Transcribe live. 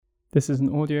This is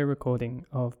an audio recording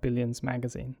of Billions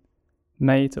Magazine,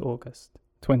 May to August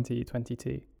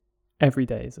 2022. Every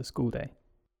day is a school day.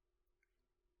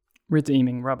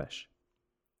 Redeeming rubbish.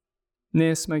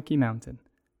 Near Smoky Mountain,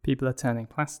 people are turning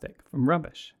plastic from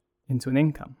rubbish into an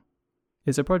income.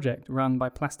 It's a project run by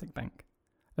Plastic Bank,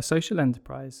 a social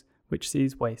enterprise which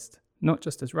sees waste not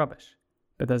just as rubbish,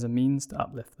 but as a means to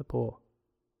uplift the poor.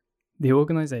 The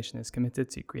organisation is committed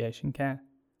to creation care,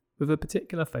 with a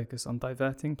particular focus on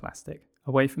diverting plastic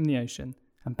away from the ocean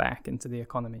and back into the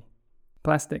economy.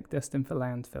 Plastic destined for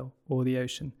landfill or the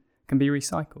ocean can be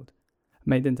recycled,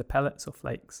 made into pellets or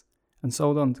flakes, and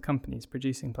sold on to companies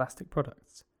producing plastic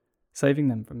products, saving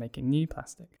them from making new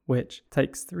plastic, which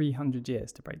takes 300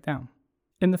 years to break down.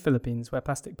 In the Philippines, where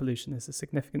plastic pollution is a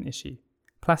significant issue,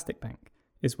 Plastic Bank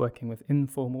is working with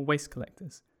informal waste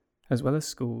collectors, as well as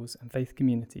schools and faith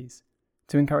communities,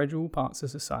 to encourage all parts of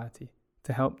society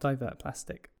to help divert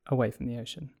plastic away from the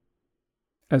ocean.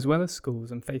 As well as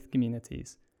schools and faith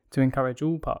communities, to encourage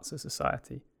all parts of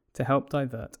society to help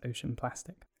divert ocean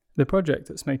plastic. The project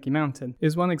at Smoky Mountain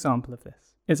is one example of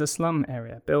this. It's a slum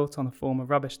area built on a former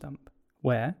rubbish dump,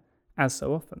 where, as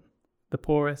so often, the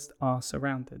poorest are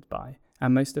surrounded by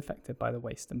and most affected by the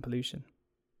waste and pollution.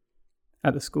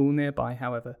 At the school nearby,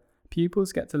 however,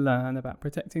 pupils get to learn about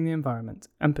protecting the environment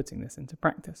and putting this into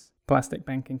practice. Plastic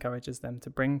Bank encourages them to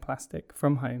bring plastic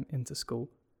from home into school,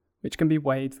 which can be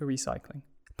weighed for recycling.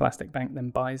 Plastic Bank then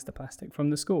buys the plastic from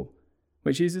the school,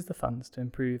 which uses the funds to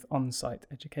improve on-site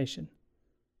education.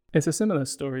 It's a similar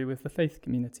story with the faith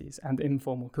communities and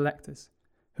informal collectors,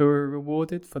 who are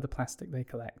rewarded for the plastic they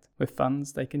collect with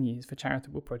funds they can use for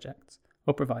charitable projects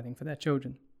or providing for their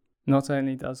children. Not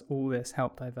only does all this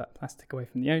help divert plastic away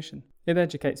from the ocean, it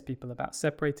educates people about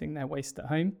separating their waste at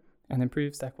home and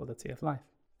improves their quality of life.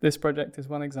 This project is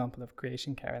one example of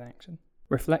creation care in action,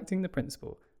 reflecting the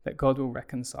principle that God will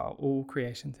reconcile all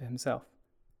creation to himself,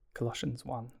 Colossians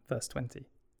 1 verse 20,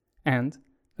 and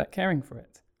that caring for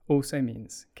it also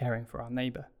means caring for our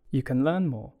neighbour. You can learn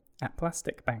more at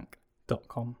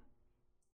plasticbank.com.